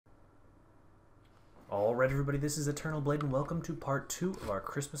Alright everybody, this is Eternal Blade and welcome to part 2 of our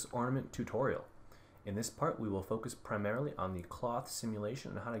Christmas ornament tutorial. In this part we will focus primarily on the cloth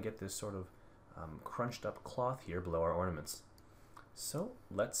simulation and how to get this sort of crunched up cloth here below our ornaments. So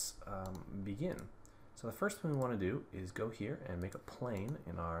let's begin. So the first thing we want to do is go here and make a plane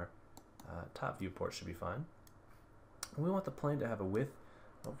in our top viewport. Should be fine. And we want the plane to have a width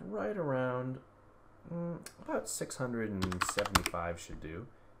of right around about 675 should do.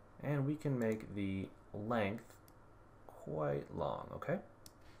 And we can make the length quite long, okay?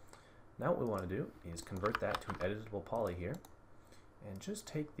 Now what we want to do is convert that to an editable poly here and just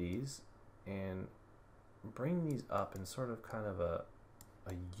take these and bring these up in sort of kind of a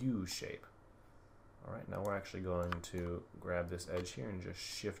U shape. Alright, now we're actually going to grab this edge here and just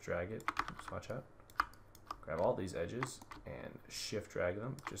shift drag it. Oops, watch out. Grab all these edges and shift drag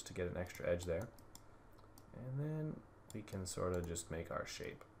them just to get an extra edge there. And then we can sort of just make our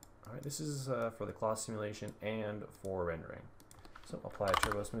shape. Alright, this is for the cloth simulation and for rendering. So apply a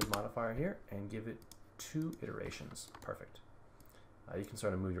Turbo Smooth modifier here and give it 2 iterations. Perfect. You can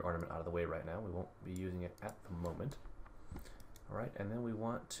sort of move your ornament out of the way right now. We won't be using it at the moment. Alright, and then we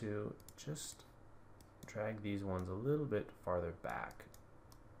want to just drag these ones a little bit farther back.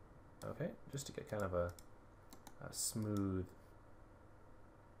 Okay, just to get kind of a smooth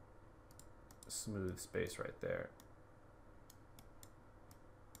space right there.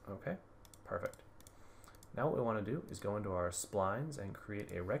 Okay, perfect. Now what we want to do is go into our splines and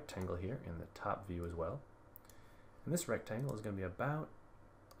create a rectangle here in the top view as well. And this rectangle is going to be about,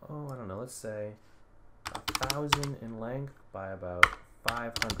 oh, I don't know, let's say 1,000 in length by about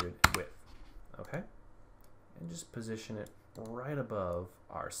 500 in width. Okay? And just position it right above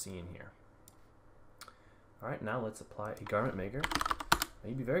our scene here. Alright, now let's apply a garment maker. Now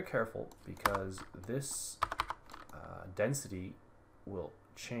you be very careful because this density will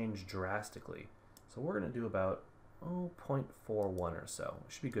change drastically. So we're going to do about 0.41 or so.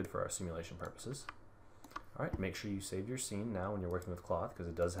 It should be good for our simulation purposes. Alright, make sure you save your scene now when you're working with cloth because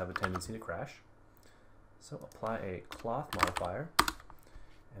it does have a tendency to crash. So apply a cloth modifier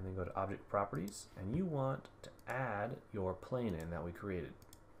and then go to object properties and you want to add your plane in that we created.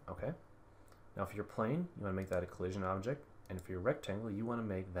 Okay? Now for your plane, you want to make that a collision object, and for your rectangle, you want to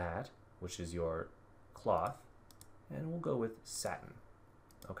make that, which is your cloth, and we'll go with satin.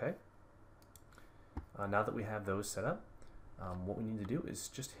 Okay? Now that we have those set up, what we need to do is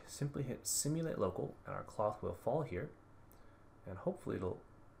just simply hit simulate local and our cloth will fall here and hopefully it'll,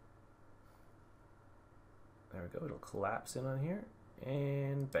 there we go, it'll collapse in on here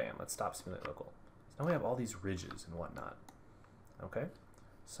and bam, let's stop simulate local. So now we have all these ridges and whatnot. Okay,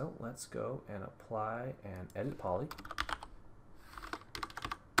 so let's go and apply an edit poly.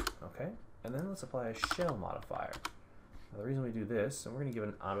 Okay, and then let's apply a shell modifier. Now the reason we do this, and we're going to give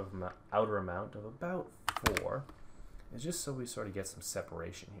it an outer amount of about 4, is just so we sort of get some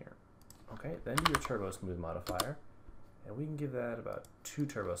separation here. Okay, then do your Turbo Smooth modifier, and we can give that about 2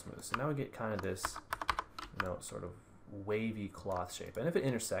 Turbo Smooths. So now we get kind of this, you know, sort of wavy cloth shape. And if it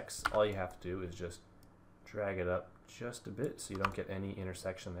intersects, all you have to do is just drag it up just a bit so you don't get any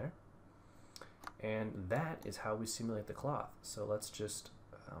intersection there. And that is how we simulate the cloth. So let's just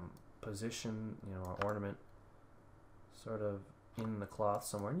position, you know, our ornament sort of in the cloth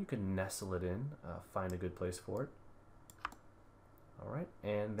somewhere, and you can nestle it in, find a good place for it. Alright,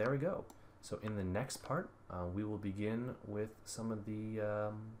 and there we go. So in the next part, we will begin with some of the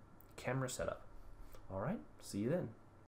camera setup. Alright, see you then.